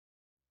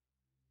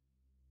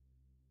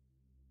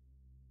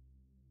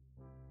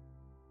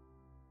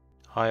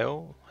Hi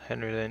all,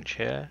 Henry Lynch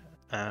here,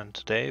 and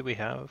today we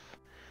have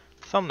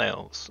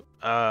thumbnails.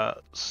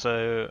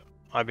 So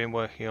I've been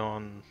working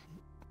on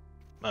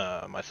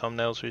my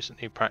thumbnails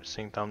recently,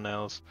 practicing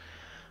thumbnails,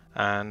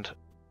 and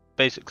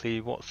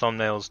basically what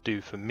thumbnails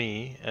do for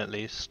me, at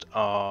least,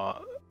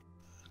 are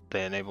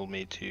they enable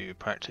me to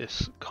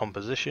practice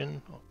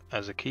composition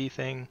as a key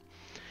thing.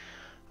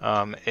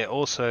 It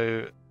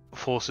also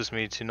forces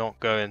me to not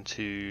go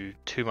into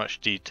too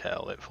much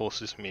detail. It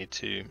forces me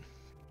to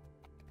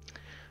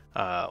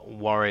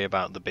worry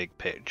about the big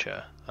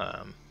picture,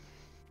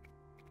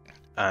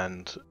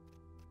 and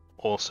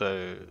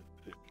also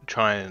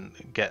try and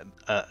get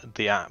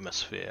the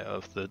atmosphere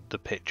of the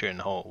picture in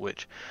whole,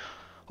 which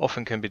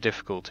often can be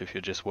difficult if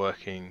you're just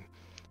working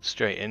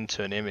straight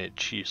into an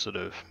image. You sort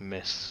of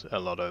miss a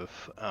lot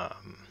of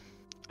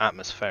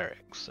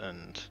atmospherics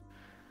and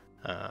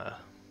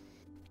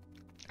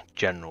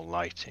general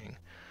lighting.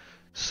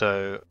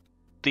 So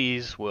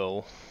these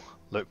will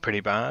look pretty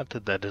bad.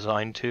 They're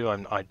designed to.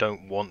 I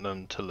don't want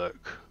them to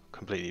look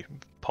completely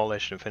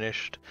polished and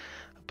finished,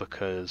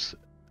 because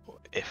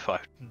if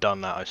I've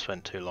done that, I've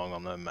spent too long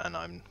on them and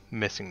I'm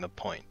missing the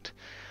point.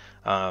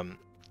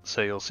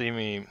 So you'll see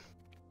me,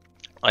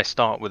 I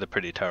start with a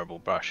pretty terrible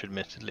brush,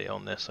 admittedly.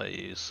 On this I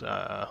use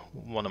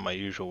one of my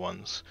usual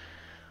ones,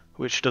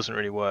 which doesn't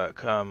really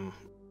work, and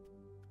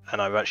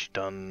I've actually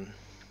done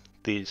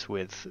these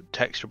with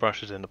texture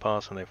brushes in the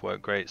past and they've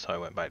worked great, so I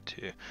went back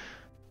to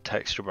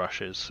texture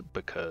brushes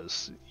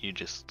because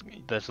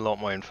there's a lot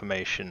more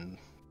information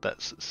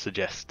that's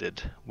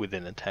suggested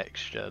within a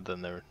texture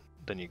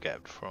than you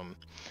get from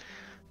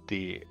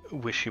the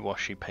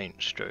wishy-washy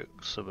paint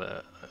strokes of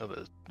a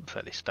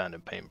fairly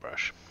standard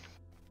paintbrush.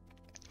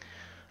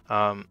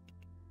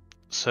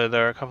 So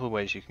there are a couple of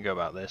ways you can go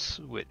about this,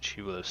 which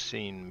you will have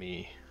seen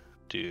me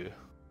do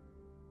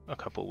a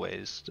couple of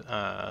ways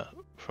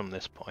from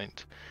this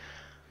point.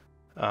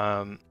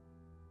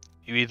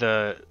 You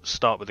either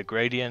start with a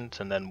gradient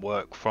and then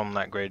work from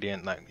that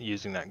gradient,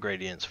 using that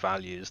gradient's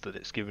values that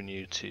it's given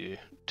you to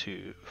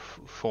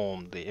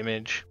form the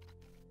image,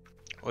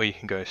 or you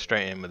can go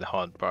straight in with a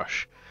hard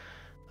brush,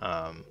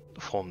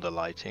 form the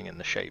lighting and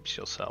the shapes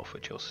yourself,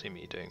 which you'll see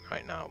me doing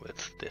right now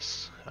with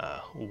this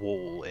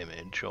wall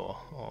image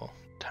or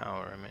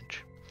tower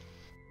image.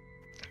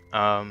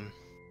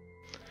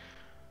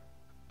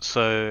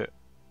 So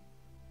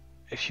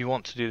if you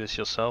want to do this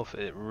yourself,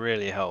 it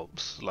really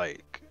helps.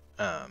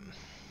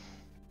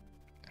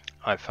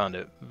 I found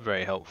it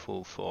very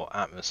helpful for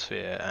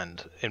atmosphere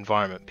and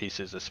environment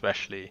pieces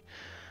especially.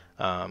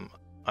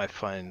 I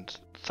find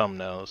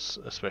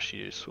thumbnails especially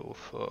useful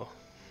for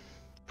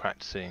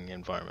practicing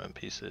environment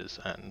pieces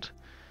and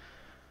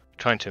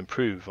trying to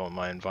improve on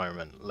my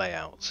environment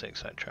layouts,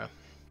 etc.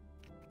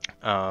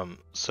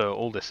 So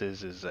all this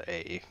is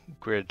a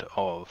grid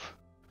of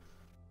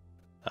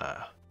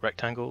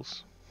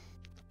rectangles,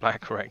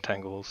 black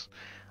rectangles,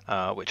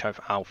 which I've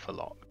alpha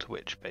locked,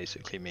 which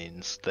basically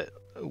means that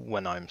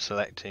when I'm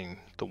selecting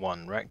the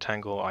one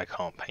rectangle, I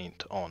can't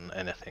paint on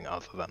anything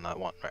other than that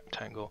one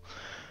rectangle,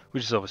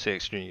 which is obviously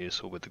extremely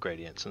useful with the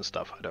gradients and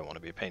stuff. I don't want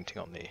to be painting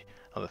on the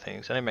other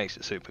things, and it makes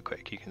it super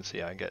quick. You can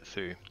see I get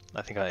through,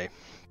 I think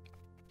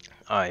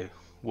I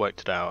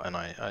worked it out and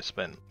I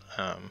spent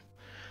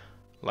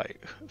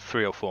like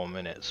 3 or 4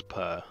 minutes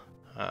per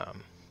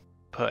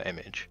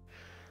image,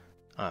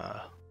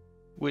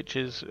 which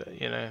is,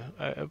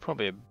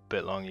 probably a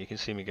bit long. You can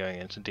see me going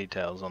into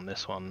details on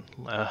this one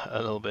a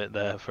little bit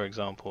there, for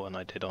example, and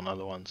I did on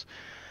other ones.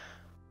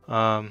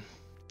 And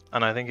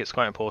I think it's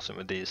quite important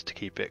with these to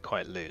keep it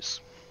quite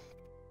loose,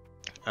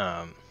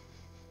 and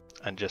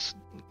just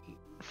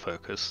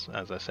focus,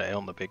 as I say,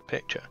 on the big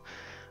picture,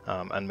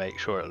 and make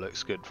sure it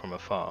looks good from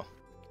afar.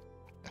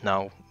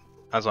 Now,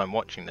 as I'm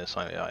watching this,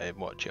 I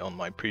watch it on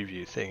my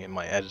preview thing in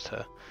my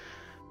editor,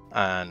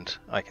 and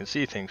I can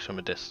see things from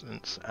a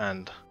distance,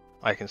 and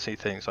I can see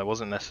things I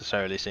wasn't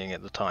necessarily seeing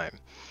at the time.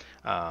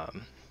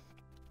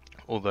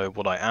 Although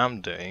what I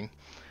am doing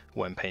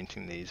when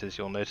painting these is,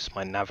 you'll notice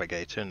my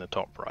navigator in the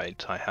top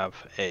right, I have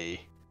a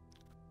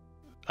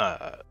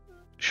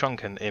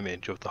shrunken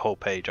image of the whole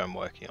page I'm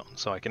working on,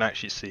 so I can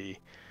actually see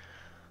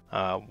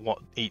what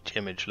each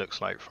image looks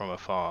like from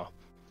afar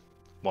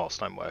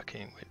whilst I'm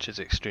working, which is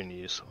extremely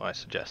useful. I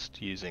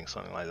suggest using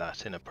something like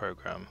that in a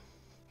program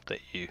that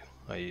you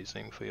are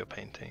using for your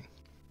painting.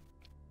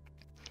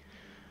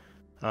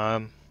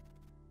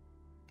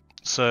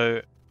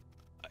 So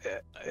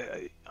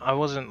I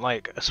wasn't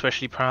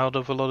especially proud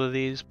of a lot of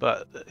these,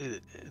 but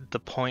the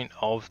point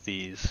of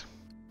these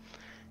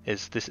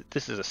is this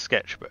is a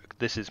sketchbook.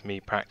 This is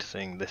me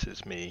practicing. This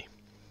is me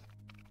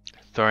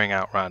throwing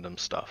out random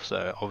stuff.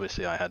 So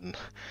obviously I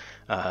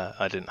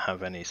didn't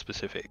have any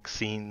specific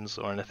scenes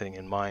or anything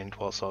in mind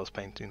whilst I was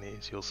painting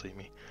these. You'll see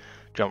me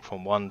jump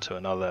from one to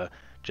another,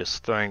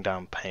 just throwing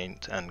down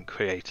paint and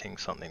creating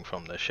something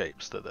from the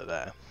shapes that are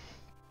there.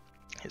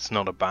 It's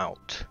not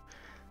about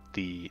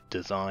the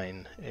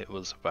design, it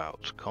was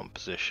about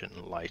composition,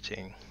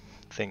 lighting,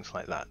 things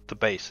like that. The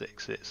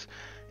basics.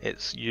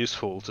 it's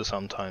useful to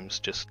sometimes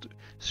just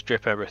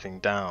strip everything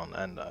down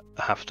and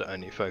have to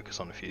only focus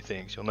on a few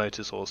things. You'll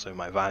notice also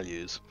my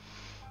values,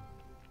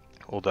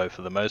 although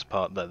for the most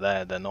part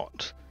they're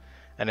not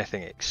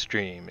anything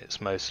extreme.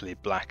 It's mostly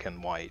black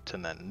and white,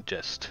 and then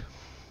just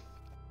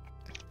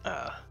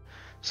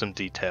some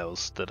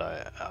details that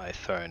I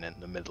thrown in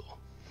the middle.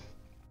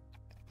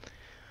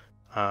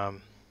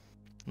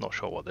 Not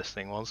sure what this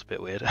thing was, a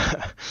bit weird.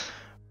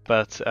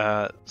 But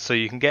so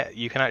you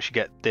can actually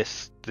get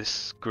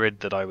this grid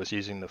that I was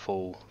using, the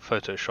full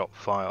Photoshop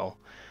file,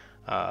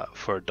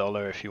 for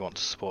 $1 if you want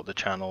to support the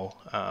channel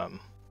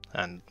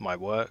and my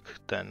work.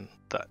 Then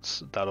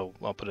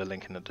I'll put a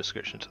link in the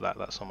description to that.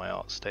 That's on my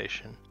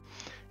ArtStation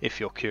if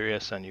you're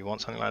curious and you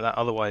want something like that.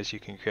 Otherwise, you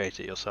can create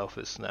it yourself.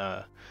 It's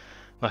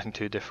nothing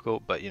too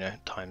difficult, but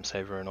time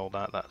saver and all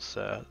that. That's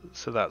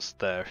so that's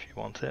there if you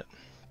want it.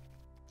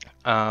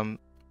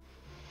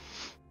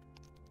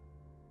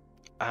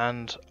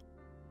 And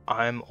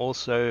I'm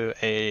also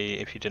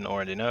if you didn't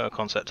already know, a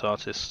concept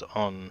artist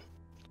on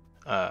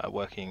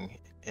working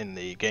in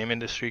the game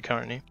industry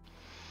currently.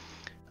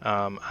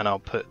 And I'll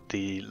put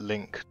the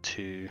link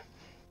to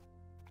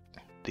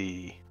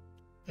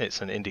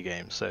it's an indie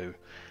game, so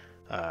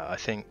I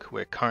think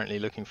we're currently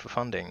looking for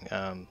funding.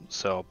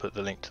 So I'll put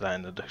the link to that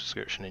in the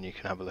description, and you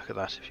can have a look at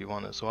that if you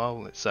want as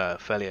well. It's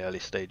fairly early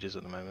stages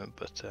at the moment,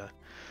 but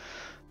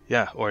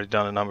yeah, already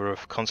done a number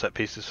of concept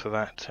pieces for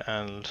that,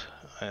 and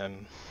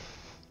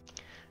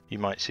you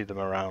might see them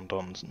around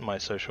on my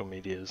social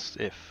medias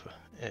if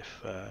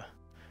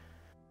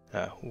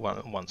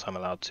once I'm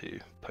allowed to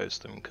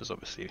post them, because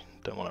obviously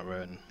don't want to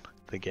ruin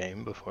the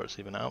game before it's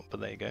even out.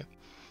 But there you go.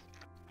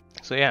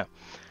 So yeah,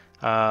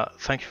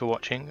 thank you for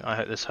watching. I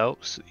hope this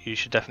helps. You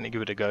should definitely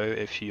give it a go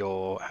if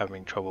you're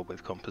having trouble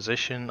with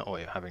composition, or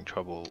you're having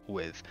trouble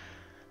with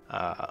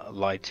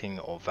lighting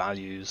or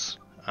values.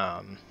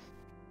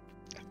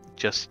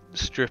 Just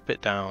strip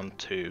it down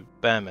to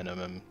bare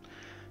minimum.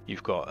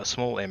 You've got a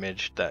small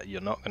image that you're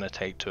not going to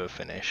take to a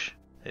finish.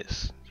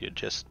 You're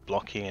just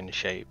blocking in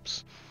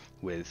shapes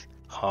with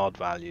hard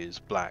values,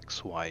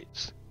 blacks,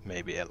 whites,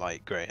 maybe a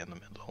light grey in the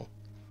middle.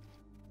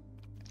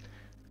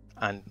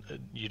 And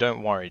you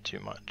don't worry too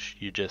much.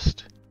 You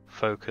just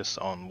focus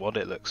on what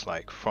it looks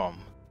like from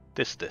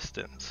this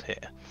distance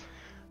here.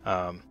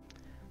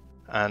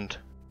 And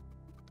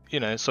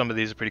some of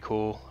these are pretty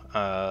cool.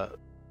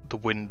 The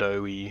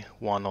windowy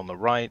one on the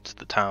right,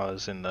 the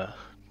towers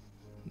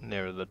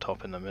nearer the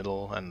top in the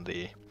middle, and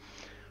the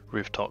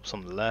rooftops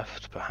on the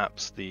left.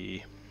 Perhaps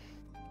the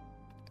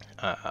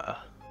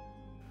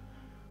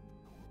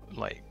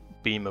like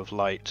beam of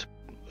light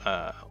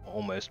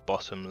almost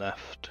bottom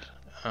left.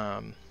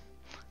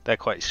 They're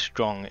quite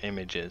strong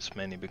images,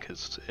 mainly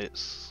because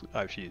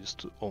I've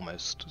used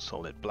almost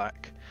solid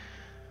black,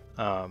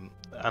 and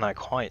I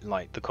quite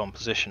like the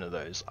composition of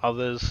those.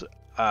 Others,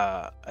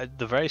 the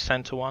very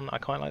center one, I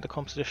quite like the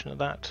composition of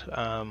that,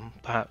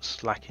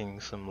 perhaps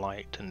lacking some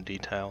light and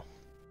detail.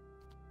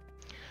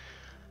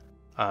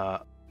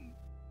 But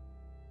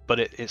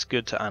it's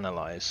good to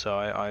analyze, so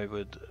I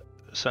would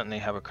certainly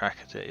have a crack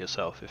at it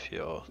yourself if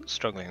you're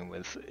struggling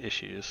with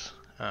issues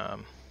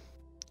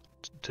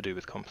to do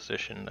with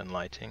composition and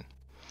lighting.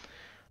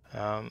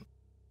 So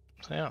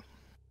yeah,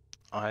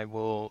 I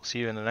will see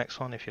you in the next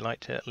one. If you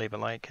liked it, leave a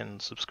like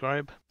and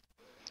subscribe,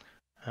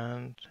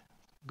 and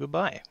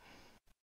goodbye.